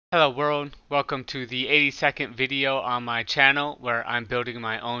Hello world, welcome to the 82nd video on my channel where I'm building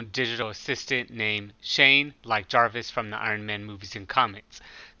my own digital assistant named Shane, like Jarvis from the Iron Man movies and comics.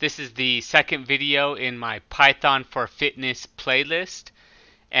 This is the second video in my Python for Fitness playlist,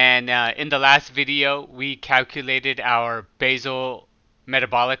 and in the last video we calculated our basal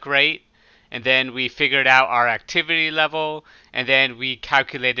metabolic rate, and then we figured out our activity level, and then we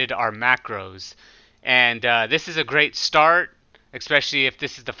calculated our macros. And this is a great start, especially if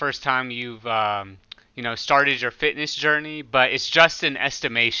this is the first time you've started your fitness journey. But it's just an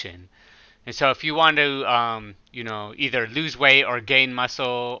estimation, and so if you want to either lose weight or gain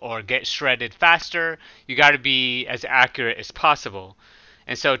muscle or get shredded faster, you got to be as accurate as possible.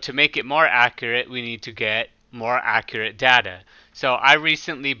 And so to make it more accurate, we need to get more accurate data. So I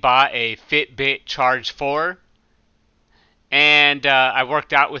recently bought a Fitbit Charge 4, and I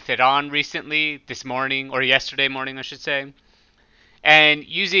worked out with it on recently this morning, or yesterday morning I should say. And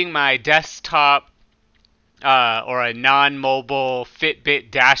using my desktop or a non-mobile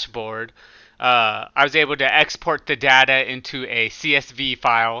Fitbit dashboard, I was able to export the data into a CSV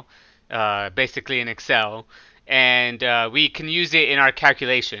file, basically in Excel, and we can use it in our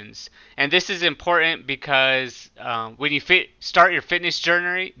calculations. And this is important because when you start your fitness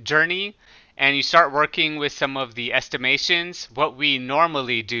journey and you start working with some of the estimations, what we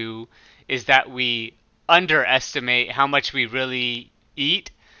normally do is that we underestimate how much we really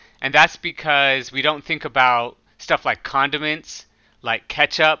eat, and that's because we don't think about stuff like condiments, like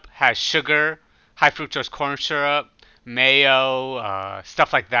ketchup has sugar, high fructose corn syrup, mayo,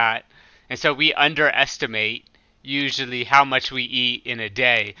 stuff like that. And so we underestimate usually how much we eat in a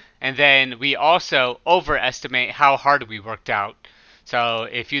day. And then we also overestimate how hard we worked out. So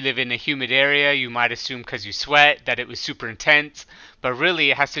if you live in a humid area, you might assume because you sweat that it was super intense, but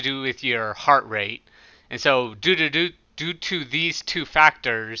really it has to do with your heart rate. And so due to these two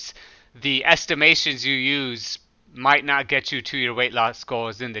factors, the estimations you use might not get you to your weight loss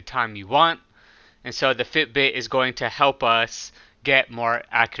goals in the time you want. And so the Fitbit is going to help us get more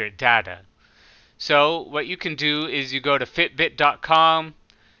accurate data. So what you can do is you go to fitbit.com,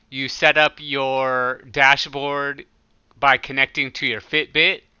 you set up your dashboard by connecting to your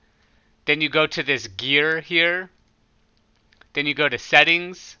Fitbit. Then you go to this gear here. Then you go to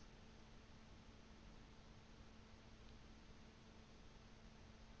settings.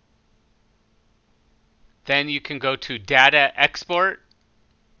 Then you can go to data export.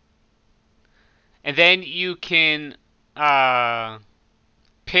 And then you can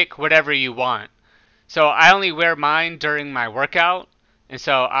pick whatever you want. So I only wear mine during my workout, and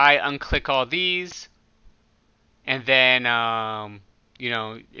so I unclick all these, and then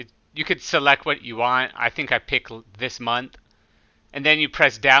you could select what you want. I think I pick this month, and then you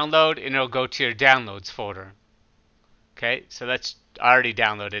press download, and it'll go to your downloads folder. Okay, so I already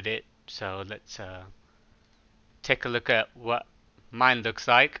downloaded it, so let's take a look at what mine looks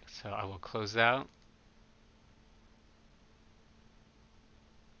like. So I will close out.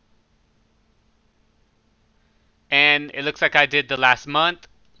 And it looks like I did the last month.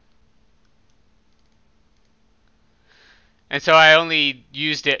 And so I only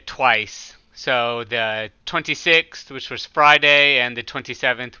used it twice. So the 26th, which was Friday, and the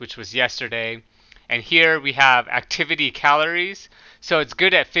 27th, which was yesterday. And here we have activity calories. So it's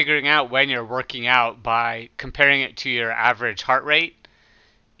good at figuring out when you're working out by comparing it to your average heart rate.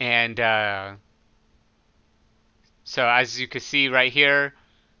 And so as you can see right here,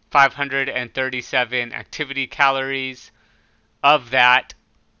 537 activity calories. Of that,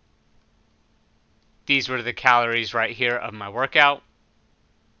 these were the calories right here of my workout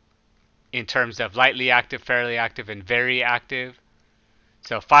in terms of lightly active, fairly active, and very active.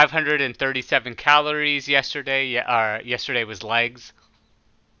 So 537 calories yesterday. Yesterday was legs.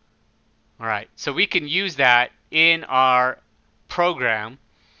 All right, so we can use that in our program.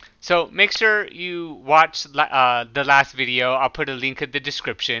 So make sure you watch the last video. I'll put a link in the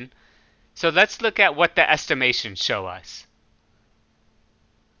description. So let's look at what the estimations show us.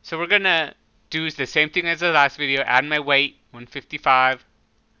 So we're going to do the same thing as the last video. Add my weight, 155.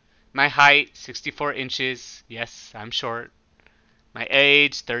 My height, 64 inches. Yes, I'm short. My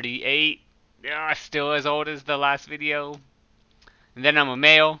age, 38. Yeah, still as old as the last video. And then I'm a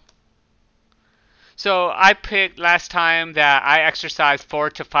male. So I picked last time that I exercise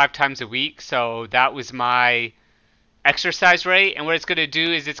 4 to 5 times a week. So that was my exercise rate. And what it's going to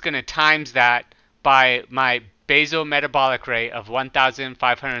do is it's going to times that by my basal metabolic rate of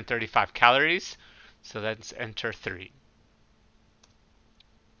 1,535 calories. So let's enter 3.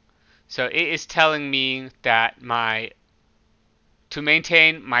 So it is telling me that to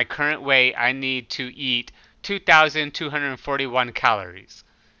maintain my current weight, I need to eat 2,241 calories.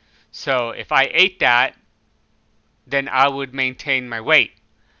 So if I ate that, then I would maintain my weight.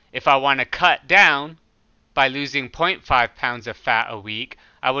 If I want to cut down by losing 0.5 pounds of fat a week,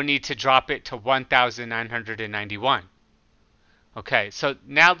 I would need to drop it to 1,991. Okay, so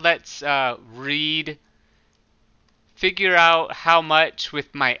now let's figure out how much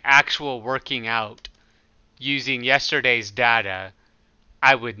with my actual working out using yesterday's data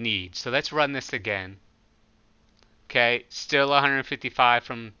I would need. So let's run this again. Okay, still 155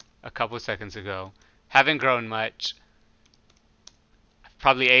 from a couple seconds ago. Haven't grown much. I've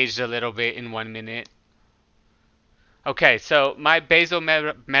probably aged a little bit in 1 minute. Okay, so my basal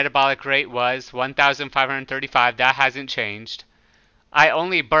metabolic rate was 1,535. That hasn't changed. I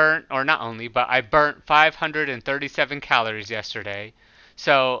only burnt, or not only, but I burnt 537 calories yesterday.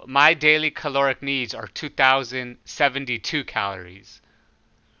 So my daily caloric needs are 2,072 calories,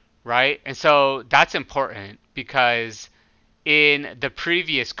 right? And so that's important because in the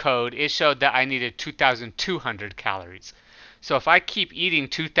previous code, it showed that I needed 2,200 calories. So if I keep eating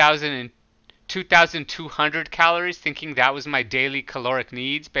 2,200 calories, thinking that was my daily caloric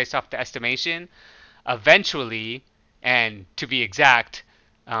needs based off the estimation, eventually, and to be exact,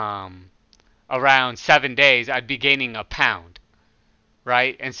 around 7 days, I'd be gaining a pound,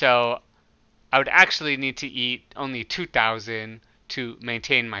 right? And so I would actually need to eat only 2,000 to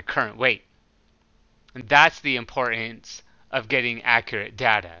maintain my current weight. And that's the importance of getting accurate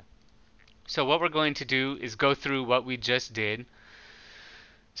data. So what we're going to do is go through what we just did.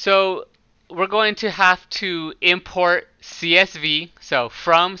 So we're going to have to import CSV. So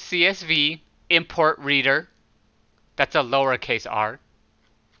from CSV, import reader. That's a lowercase r.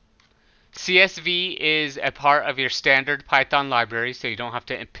 CSV is a part of your standard Python library, so you don't have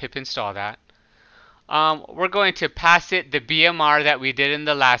to pip install that. We're going to pass it the BMR that we did in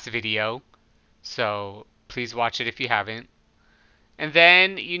the last video. So please watch it if you haven't. And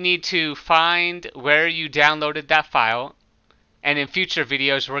then you need to find where you downloaded that file. And in future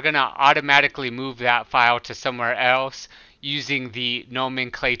videos, we're going to automatically move that file to somewhere else using the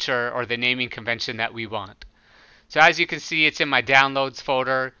nomenclature or the naming convention that we want. So as you can see, it's in my downloads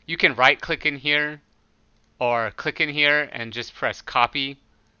folder. You can right click in here or click in here and just press copy.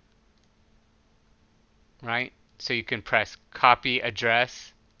 Right? So you can press copy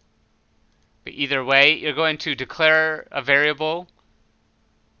address. But either way, you're going to declare a variable.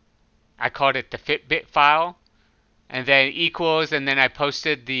 I called it the Fitbit file. And then equals, and then I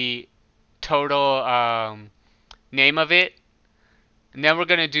posted the total name of it. And then we're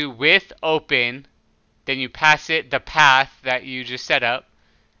going to do with open. Then you pass it the path that you just set up.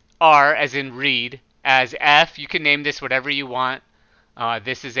 R as in read. As F, you can name this whatever you want.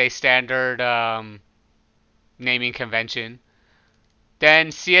 This is a standard naming convention. Then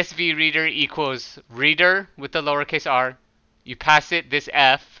CSV reader equals reader with the lowercase r. You pass it this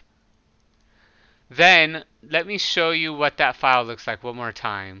F. Then let me show you what that file looks like one more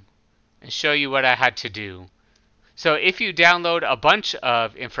time and show you what I had to do. So if you download a bunch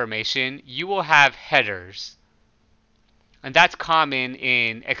of information, you will have headers. And that's common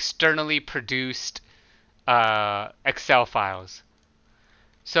in externally produced Excel files.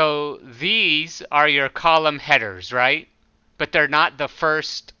 So these are your column headers, right? But they're not the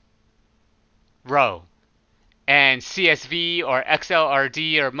first row. And CSV or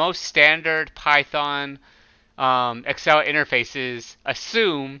XLRD or most standard Python Excel interfaces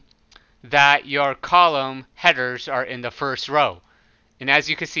assume that your column headers are in the first row. And as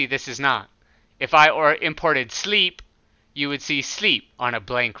you can see, this is not. If I imported sleep, you would see sleep on a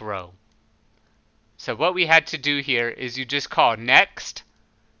blank row. So what we had to do here is you just call next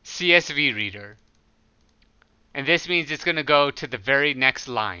CSV reader. And this means it's going to go to the very next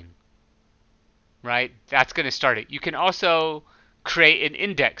line. Right? That's going to start it. You can also create an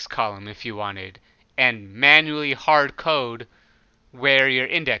index column if you wanted and manually hard code where your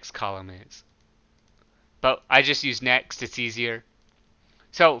index column is. But I just use next, it's easier.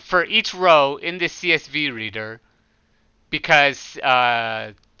 So for each row in the CSV reader, because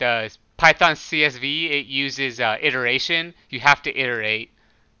the Python CSV, it uses iteration, you have to iterate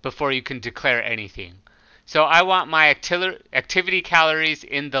before you can declare anything. So I want my activity calories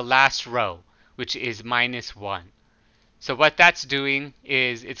in the last row, which is -1. So what that's doing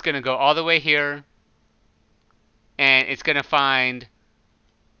is it's going to go all the way here and it's going to find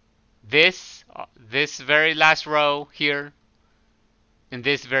this very last row here and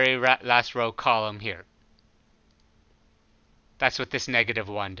this very last row column here. That's what this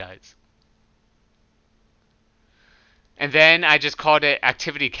 -1 does. And then I just called it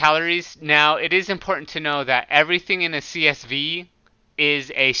activity calories. Now it is important to know that everything in a CSV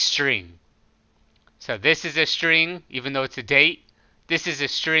is a string. So this is a string, even though it's a date. this is a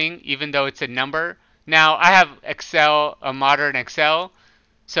string even though it's a number. Now I have Excel, a modern Excel,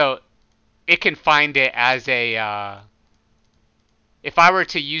 so it can find it as a if I were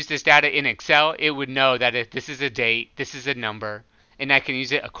to use this data in Excel, it would know that if this is a date, this is a number, and I can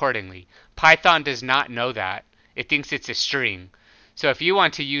use it accordingly. Python does not know that. It thinks it's a string. So if you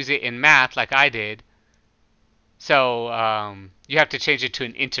want to use it in math like I did, you have to change it to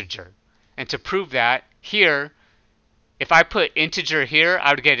an integer. And to prove that, here, if I put integer here,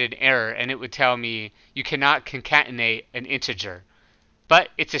 I would get an error, and it would tell me you cannot concatenate an integer. But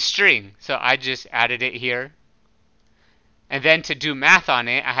it's a string, so I just added it here. And then to do math on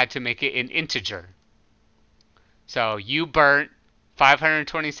it, I had to make it an integer. So you burnt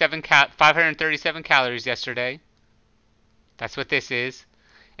 537 calories yesterday. That's what this is.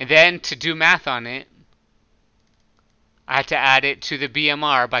 And then to do math on it, I had to add it to the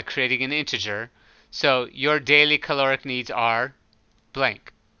BMR by creating an integer. So your daily caloric needs are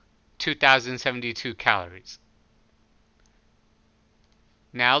blank, 2,072 calories.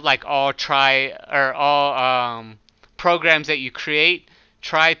 Now, like all programs that you create,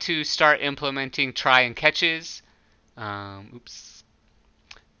 try to start implementing try and catches.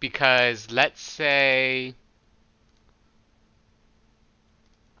 Because let's say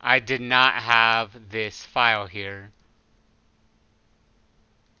I did not have this file here,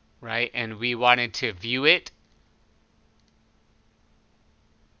 right? And we wanted to view it.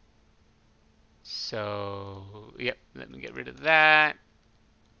 So, yep, let me get rid of that.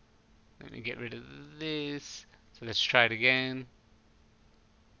 Let me get rid of this. So let's try it again.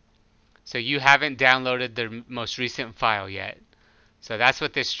 So you haven't downloaded the most recent file yet. So that's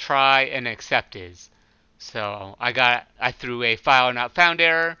what this try and accept is. So I threw a file not found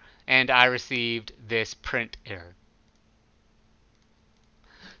error, and I received this print error.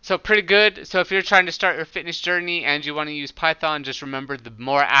 So pretty good. So if you're trying to start your fitness journey and you want to use Python, just remember the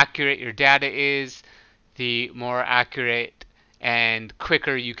more accurate your data is, the more accurate and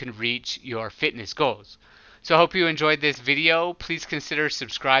quicker you can reach your fitness goals. So I hope you enjoyed this video. Please consider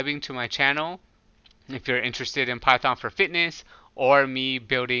subscribing to my channel if you're interested in Python for fitness or me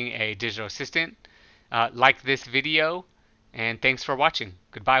building a digital assistant. Like this video, and thanks for watching.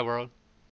 Goodbye, world.